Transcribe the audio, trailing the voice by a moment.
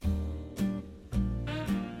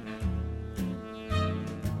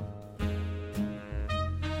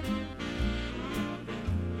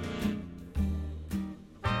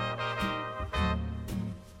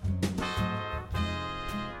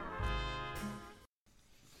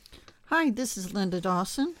Hi, this is Linda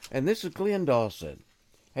Dawson. And this is Glenn Dawson.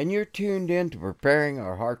 And you're tuned in to Preparing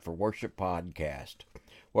Our Heart for Worship podcast,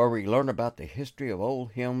 where we learn about the history of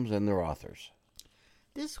old hymns and their authors.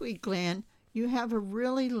 This week, Glenn, you have a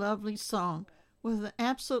really lovely song with an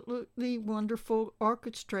absolutely wonderful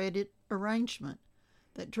orchestrated arrangement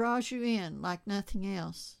that draws you in like nothing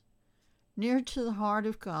else. Near to the heart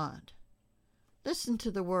of God. Listen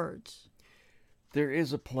to the words. There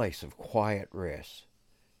is a place of quiet rest,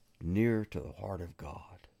 near to the heart of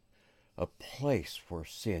God, a place where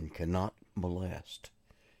sin cannot molest,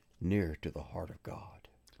 near to the heart of God.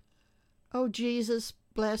 O Jesus,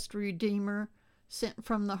 blessed Redeemer, sent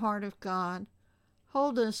from the heart of God,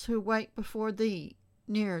 hold us who wait before Thee,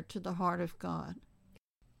 near to the heart of God.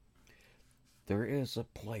 There is a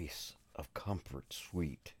place of comfort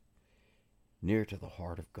sweet, near to the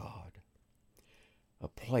heart of God, a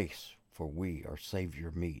place where we our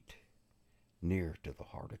Savior meet, near to the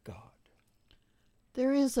heart of God.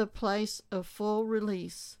 There is a place of full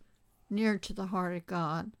release, near to the heart of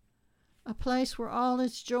God, a place where all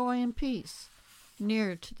is joy and peace,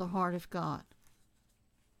 near to the heart of God.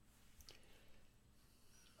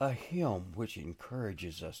 A hymn which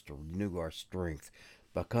encourages us to renew our strength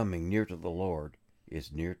by coming near to the Lord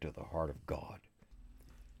is near to the heart of God.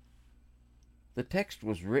 The text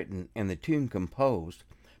was written and the tune composed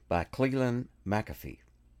by Cleland McAfee,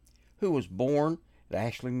 who was born at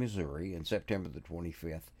Ashley, Missouri on September the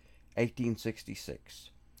 25th, 1866.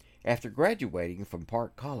 After graduating from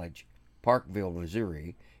Park College, Parkville,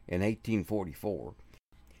 Missouri in 1844,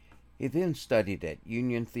 he then studied at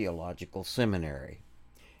Union Theological Seminary.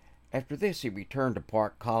 After this, he returned to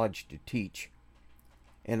Park College to teach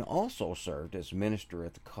and also served as minister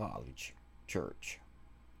at the college church.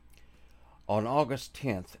 On August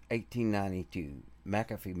 10th, 1892,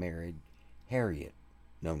 McAfee married Harriet,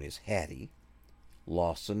 known as Hattie,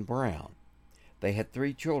 Lawson Brown. They had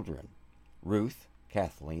 3 children, Ruth,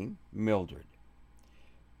 Kathleen, Mildred.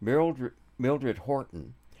 Mildred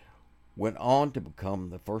Horton went on to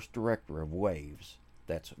become the first director of WAVES,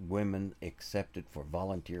 that's Women Accepted for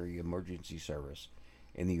Voluntary Emergency Service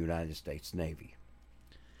in the United States Navy.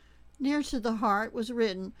 Near to the Heart was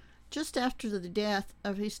written just after the death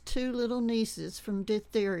of his 2 little nieces from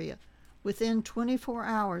diphtheria, within 24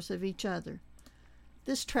 hours of each other.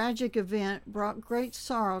 This tragic event brought great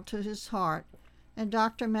sorrow to his heart, and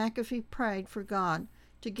Dr. McAfee prayed for God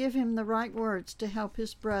to give him the right words to help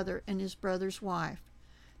his brother and his brother's wife.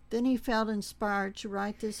 Then he felt inspired to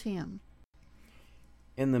write this hymn.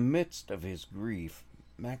 In the midst of his grief,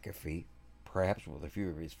 McAfee, perhaps with a few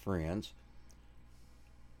of his friends,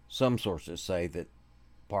 some sources say that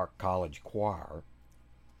Park College choir,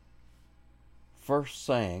 first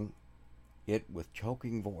sang it with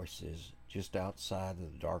choking voices just outside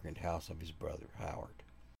of the darkened house of his brother Howard,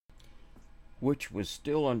 which was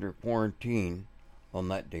still under quarantine on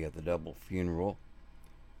that day of the double funeral,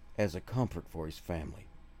 as a comfort for his family.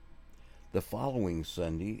 The following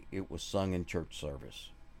Sunday, it was sung in church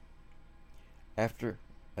service. After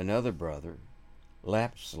another brother,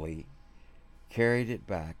 Lapsley, carried it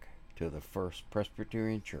back to the First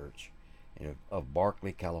Presbyterian Church of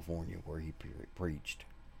Berkeley, California, where he preached.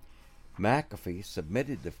 McAfee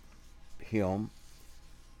submitted the hymn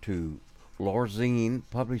to Lortzing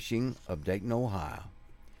Publishing of Dayton, Ohio.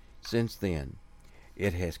 Since then,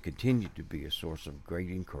 it has continued to be a source of great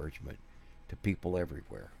encouragement to people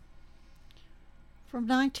everywhere. From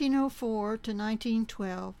 1904 to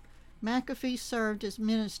 1912, McAfee served as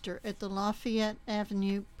minister at the Lafayette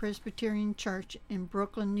Avenue Presbyterian Church in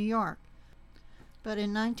Brooklyn, New York, but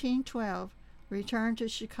in 1912 returned to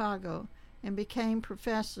Chicago and became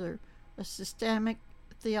professor of systemic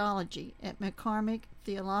theology at McCormick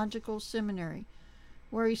Theological Seminary,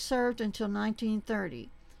 where he served until 1930,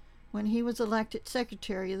 when he was elected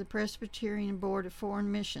secretary of the Presbyterian Board of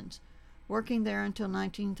Foreign Missions, working there until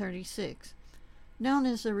 1936. Known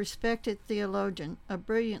as a respected theologian, a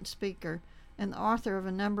brilliant speaker, and the author of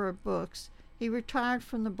a number of books, he retired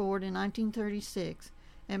from the board in 1936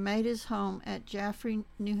 and made his home at Jaffrey,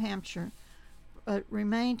 New Hampshire, but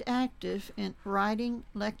remained active in writing,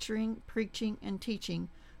 lecturing, preaching, and teaching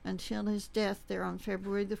until his death there on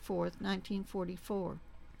February the 4th, 1944.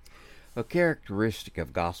 A characteristic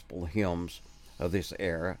of gospel hymns of this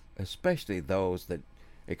era, especially those that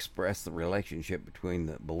express the relationship between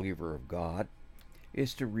the believer of God,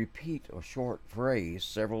 is to repeat a short phrase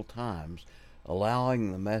several times,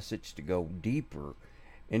 allowing the message to go deeper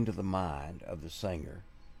into the mind of the singer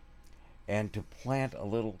and to plant a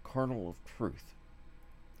little kernel of truth.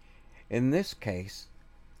 In this case,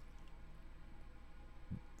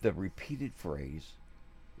 the repeated phrase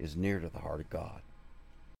is near to the heart of God.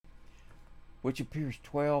 which appears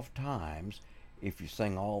 12 times if you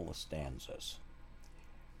sing all the stanzas,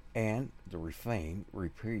 and the refrain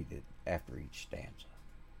repeated after each stanza.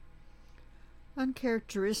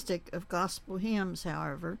 Uncharacteristic of gospel hymns,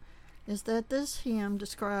 however, is that this hymn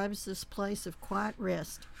describes this place of quiet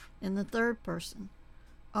rest in the third person.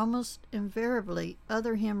 Almost invariably,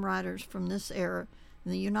 other hymn writers from this era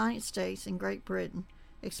in the United States and Great Britain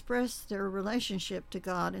express their relationship to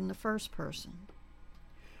God in the first person.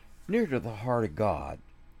 Near to the Heart of God,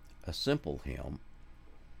 a simple hymn,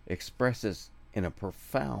 expresses in a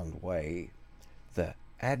profound way the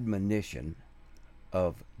admonition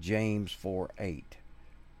of James 4:8.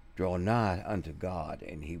 Draw nigh unto God,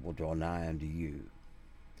 and he will draw nigh unto you.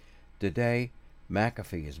 Today,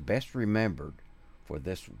 McAfee is best remembered for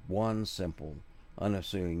this one simple,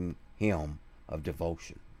 unassuming hymn of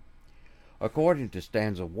devotion. According to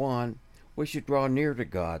stanza 1, we should draw near to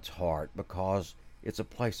God's heart because it's a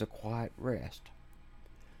place of quiet rest.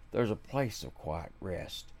 There's a place of quiet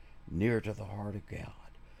rest near to the heart of God,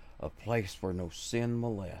 a place where no sin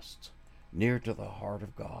molests, near to the heart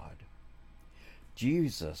of God.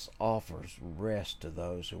 Jesus offers rest to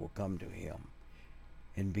those who will come to him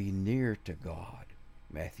and be near to God.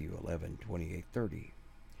 Matthew 11:28-30.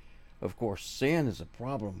 Of course, sin is a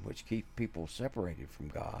problem which keeps people separated from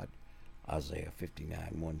God. Isaiah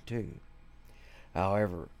 59:1-2.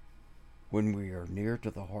 However, when we are near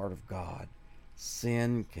to the heart of God,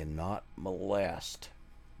 sin cannot molest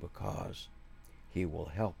because he will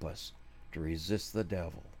help us to resist the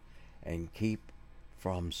devil and keep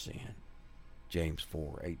from sin. James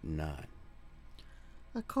 4:8-9.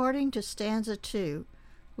 According to stanza 2,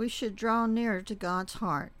 we should draw near to God's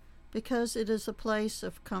heart because it is a place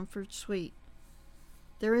of comfort sweet.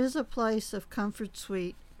 There is a place of comfort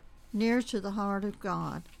sweet near to the heart of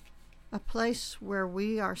God, a place where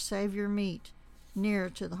we our Savior meet, near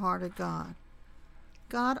to the heart of God.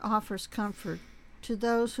 God offers comfort to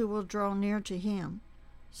those who will draw near to him.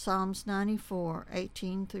 Psalms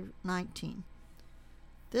 94:18-19.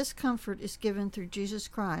 This comfort is given through Jesus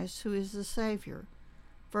Christ, who is the Savior.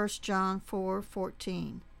 1 John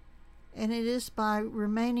 4:14. And it is by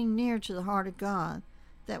remaining near to the heart of God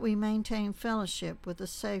that we maintain fellowship with the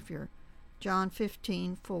Savior. John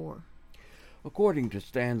 15:4. According to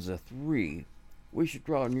stanza 3, we should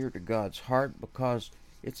draw near to God's heart because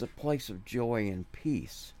it's a place of joy and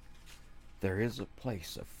peace. There is a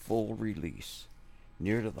place of full release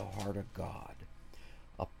near to the heart of God,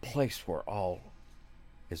 a place where all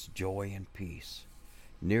is joy and peace,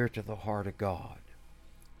 near to the heart of God.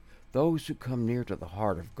 Those who come near to the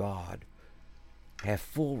heart of God have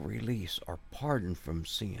full release or pardon from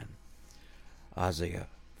sin. Isaiah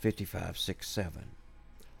 55:6-7.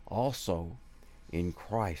 Also, in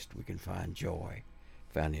Christ we can find joy,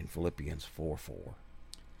 found in Philippians 4:4.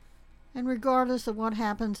 And regardless of what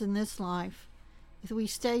happens in this life, if we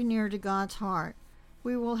stay near to God's heart,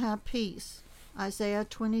 we will have peace. Isaiah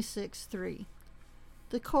 26:3.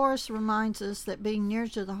 The chorus reminds us that being near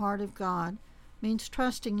to the heart of God means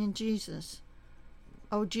trusting in Jesus.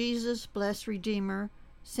 O Jesus, blessed Redeemer,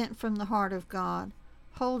 sent from the heart of God,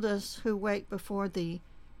 hold us who wait before thee,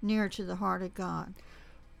 near to the heart of God.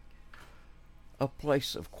 A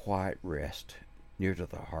place of quiet rest near to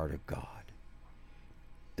the heart of God.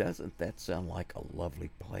 Doesn't that sound like a lovely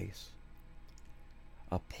place?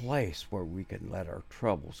 A place where we can let our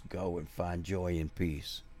troubles go and find joy and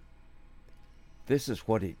peace. This is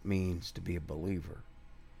what it means to be a believer.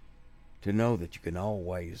 To know that you can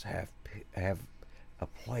always have a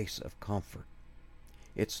place of comfort.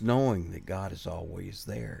 It's knowing that God is always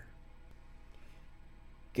there,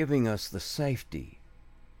 giving us the safety,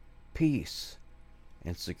 peace,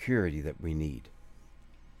 and security that we need.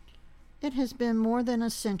 It has been more than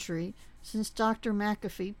a century since Dr.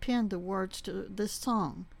 McAfee penned the words to this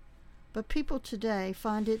song, but people today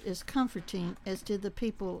find it as comforting as did the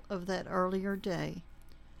people of that earlier day.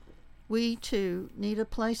 We, too, need a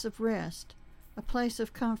place of rest, a place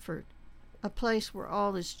of comfort, a place where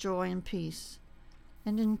all is joy and peace.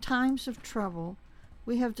 And in times of trouble,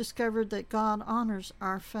 we have discovered that God honors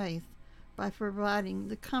our faith by providing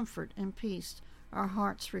the comfort and peace our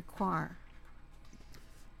hearts require.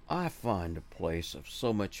 I find a place of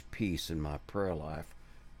so much peace in my prayer life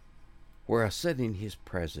where I sit in His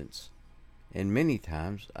presence, and many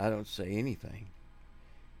times I don't say anything.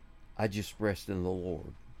 I just rest in the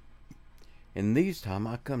Lord. And these times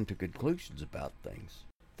I come to conclusions about things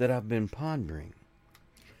that I've been pondering.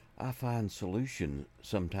 I find solution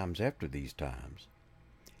sometimes after these times.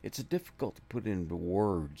 It's difficult to put into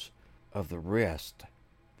words of the rest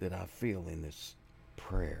that I feel in this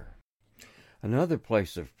prayer. Another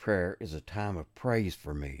place of prayer is a time of praise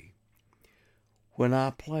for me. When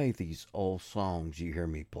I play these old songs you hear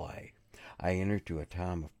me play, I enter to a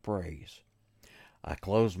time of praise. I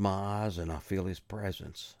close my eyes and I feel His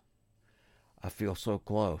presence. I feel so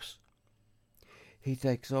close. He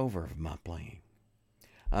takes over of my playing.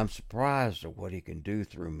 I'm surprised at what He can do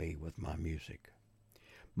through me with my music.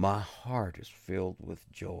 My heart is filled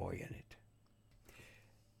with joy in it.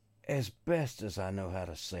 As best as I know how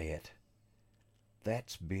to say it,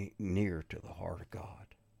 that's being near to the heart of God.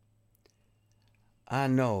 I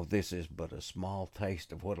know this is but a small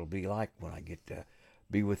taste of what it'll be like when I get to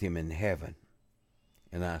be with Him in heaven,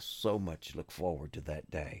 and I so much look forward to that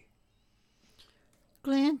day.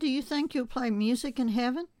 Glenn, do you think you'll play music in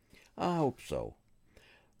heaven? I hope so.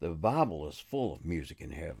 The Bible is full of music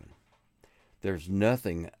in heaven. There's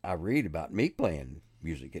nothing I read about me playing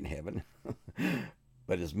music in heaven,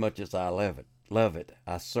 but as much as I love it,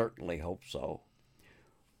 I certainly hope so.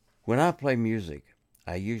 When I play music,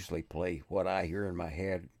 I usually play what I hear in my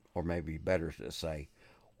head, or maybe better to say,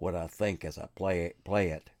 what I think as I play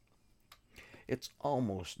it. It's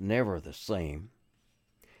almost never the same.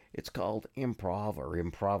 It's called improv or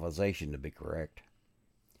improvisation to be correct.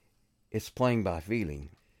 It's playing by feeling,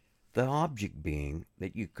 the object being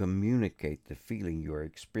that you communicate the feeling you are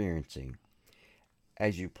experiencing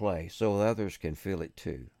as you play so others can feel it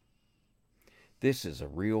too. This is a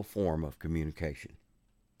real form of communication.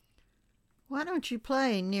 Why don't you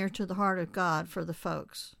play Near to the Heart of God for the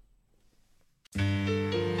folks?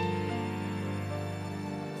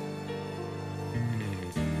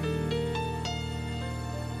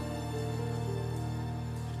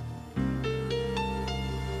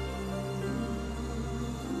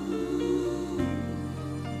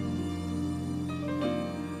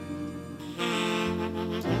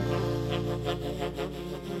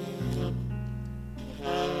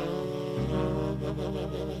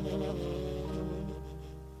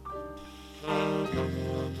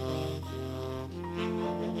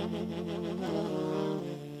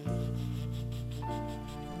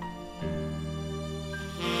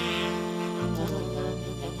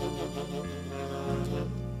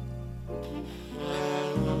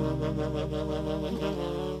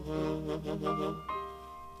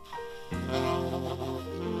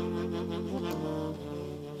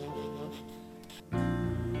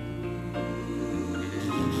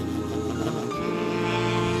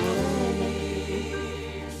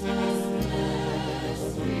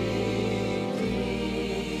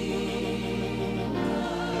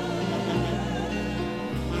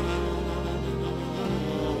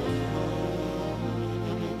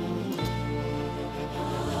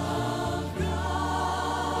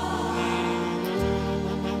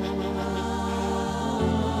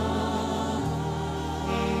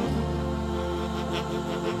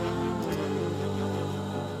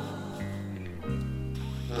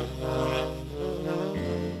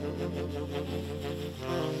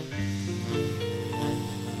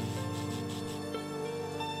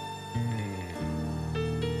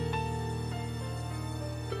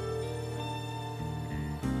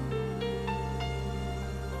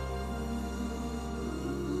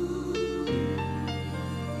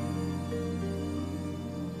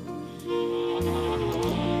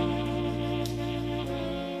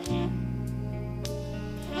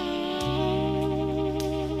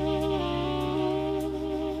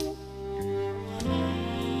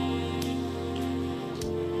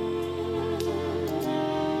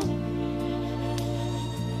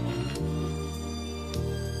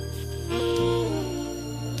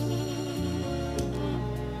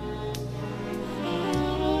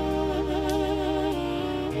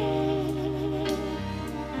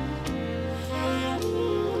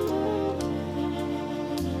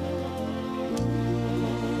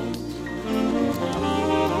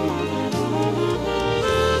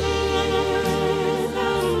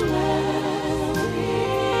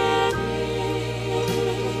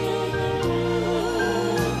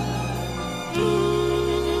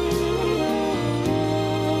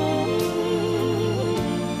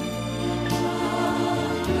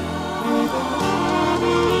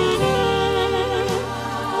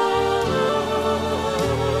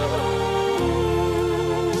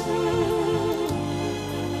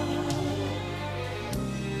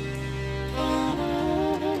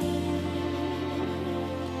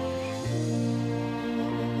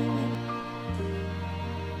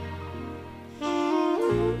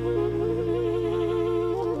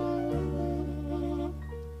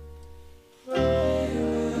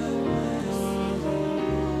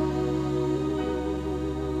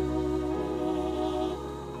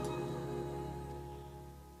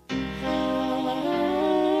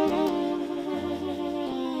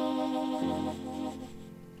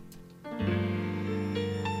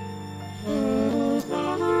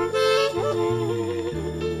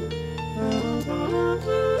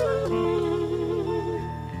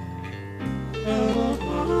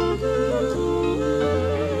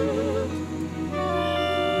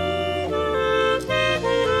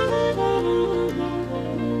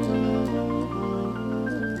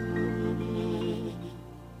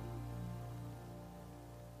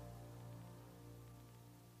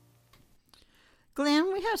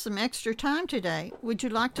 Glenn, we have some extra time today. Would you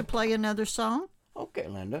like to play another song? Okay,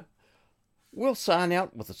 Linda. We'll sign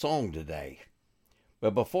out with a song today.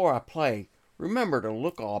 But before I play, remember to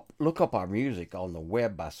look up our music on the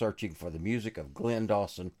web by searching for the music of Glenn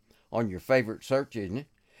Dawson on your favorite search engine,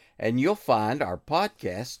 and you'll find our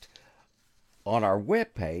podcast on our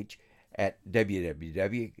webpage at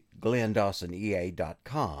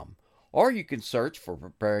www.glendawsonea.com, or you can search for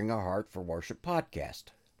Preparing Our Heart for Worship podcast.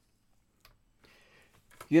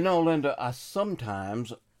 You know, Linda, I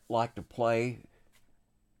sometimes like to play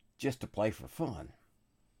just to play for fun.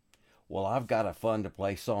 Well, I've got a fun to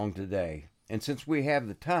play song today, and since we have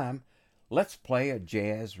the time, let's play a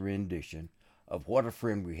jazz rendition of What a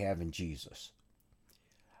Friend We Have in Jesus.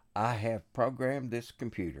 I have programmed this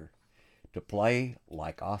computer to play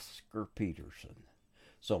like Oscar Peterson,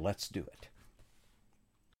 so let's do it.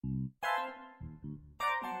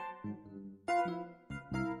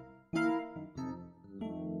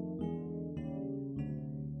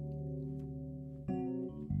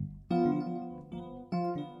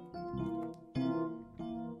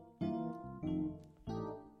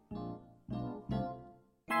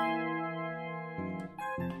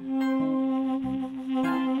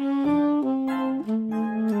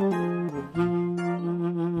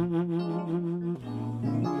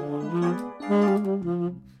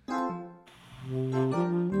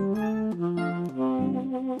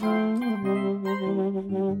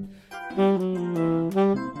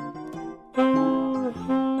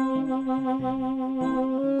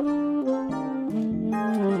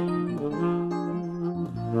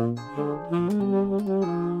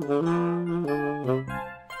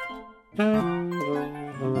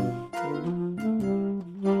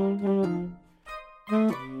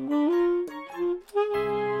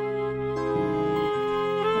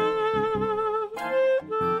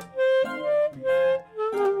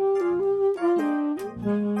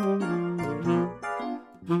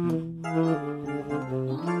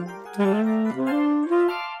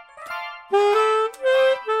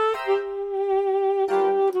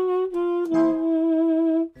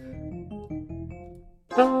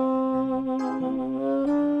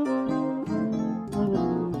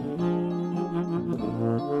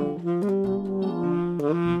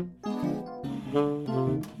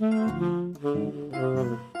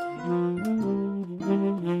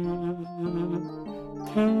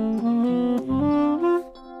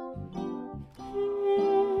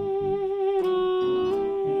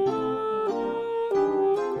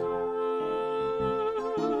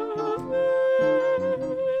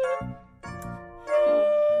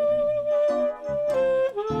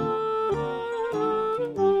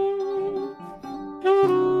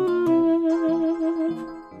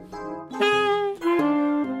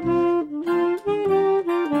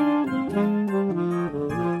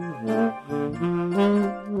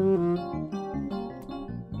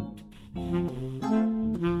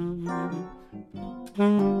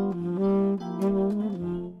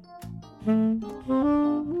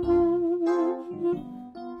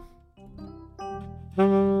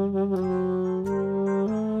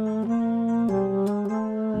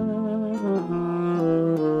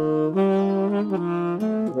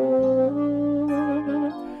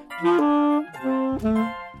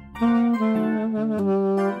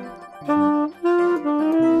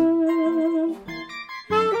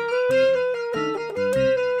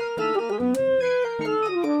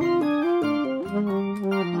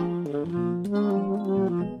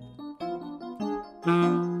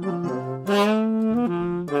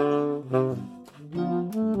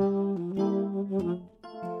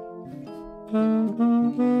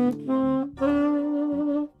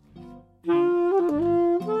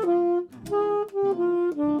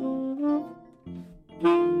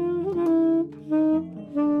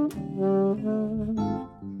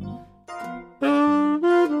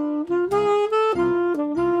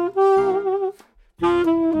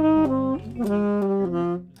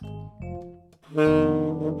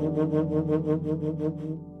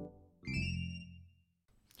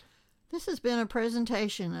 This has been a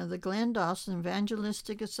presentation of the Glenn Dawson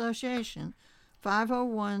Evangelistic Association,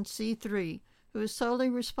 501c3, who is solely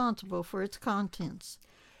responsible for its contents.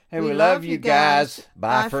 Hey, we love you guys.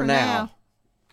 Bye for now.